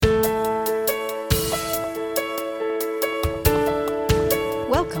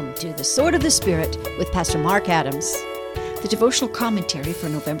to Sword of the Spirit with Pastor Mark Adams. The devotional commentary for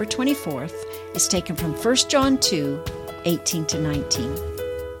November 24th is taken from 1 John 2, 18 to 19.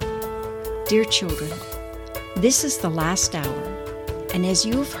 Dear children, this is the last hour, and as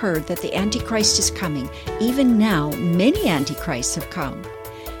you have heard that the Antichrist is coming, even now many Antichrists have come.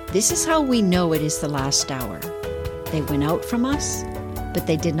 This is how we know it is the last hour. They went out from us, but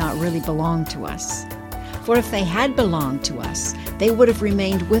they did not really belong to us. For if they had belonged to us, they would have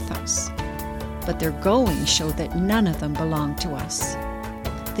remained with us. But their going showed that none of them belonged to us.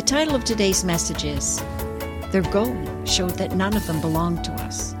 The title of today's message is, Their Going Showed That None of Them Belonged to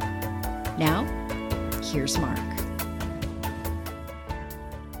Us. Now, here's Mark.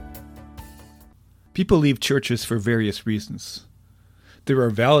 People leave churches for various reasons. There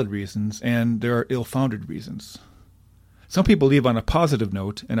are valid reasons, and there are ill-founded reasons. Some people leave on a positive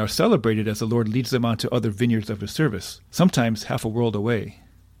note and are celebrated as the Lord leads them onto other vineyards of His service, sometimes half a world away.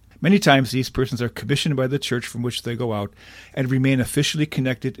 Many times these persons are commissioned by the church from which they go out and remain officially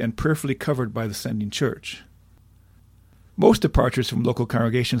connected and prayerfully covered by the sending church. Most departures from local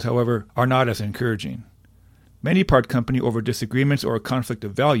congregations, however, are not as encouraging. Many part company over disagreements or a conflict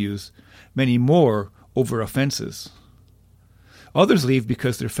of values, many more over offenses. Others leave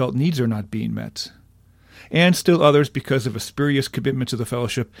because their felt needs are not being met. And still others because of a spurious commitment to the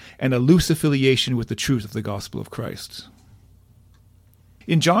fellowship and a loose affiliation with the truth of the gospel of Christ.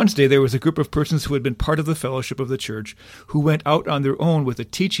 In John's day, there was a group of persons who had been part of the fellowship of the church who went out on their own with a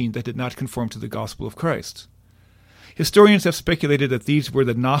teaching that did not conform to the gospel of Christ. Historians have speculated that these were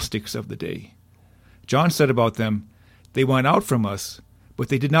the Gnostics of the day. John said about them, "They went out from us, but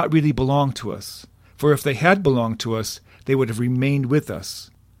they did not really belong to us. For if they had belonged to us, they would have remained with us.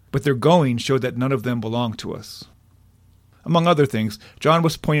 But their going showed that none of them belonged to us." Among other things, John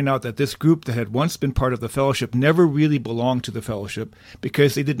was pointing out that this group that had once been part of the fellowship never really belonged to the fellowship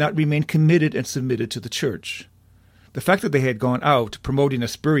because they did not remain committed and submitted to the church. The fact that they had gone out promoting a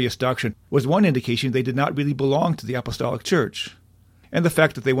spurious doctrine was one indication they did not really belong to the apostolic church. And the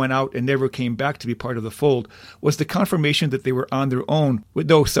fact that they went out and never came back to be part of the fold was the confirmation that they were on their own with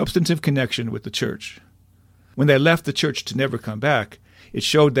no substantive connection with the church. When they left the church to never come back, it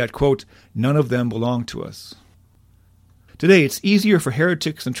showed that, quote, none of them belong to us. Today, it's easier for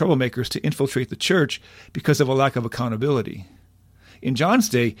heretics and troublemakers to infiltrate the church because of a lack of accountability. In John's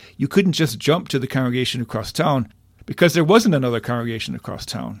day, you couldn't just jump to the congregation across town because there wasn't another congregation across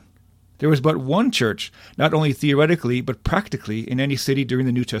town. There was but one church, not only theoretically but practically, in any city during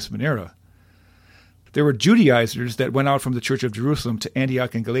the New Testament era. There were Judaizers that went out from the church of Jerusalem to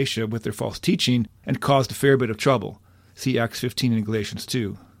Antioch and Galatia with their false teaching and caused a fair bit of trouble. See Acts 15 and Galatians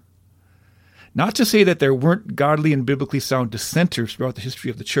 2. Not to say that there weren't godly and biblically sound dissenters throughout the history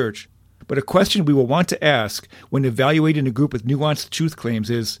of the church, but a question we will want to ask when evaluating a group with nuanced truth claims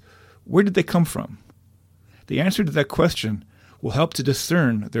is, where did they come from? The answer to that question will help to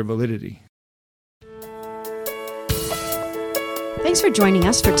discern their validity. Thanks for joining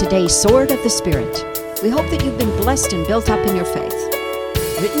us for today's Sword of the Spirit. We hope that you've been blessed and built up in your faith.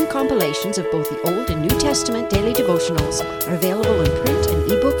 Written compilations of both the Old and New Testament daily devotionals are available in print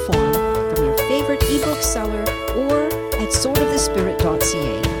and ebook form from your favorite ebook seller or at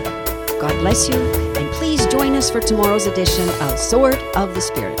swordofthespirit.ca. God bless you, and please join us for tomorrow's edition of Sword of the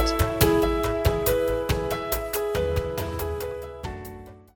Spirit.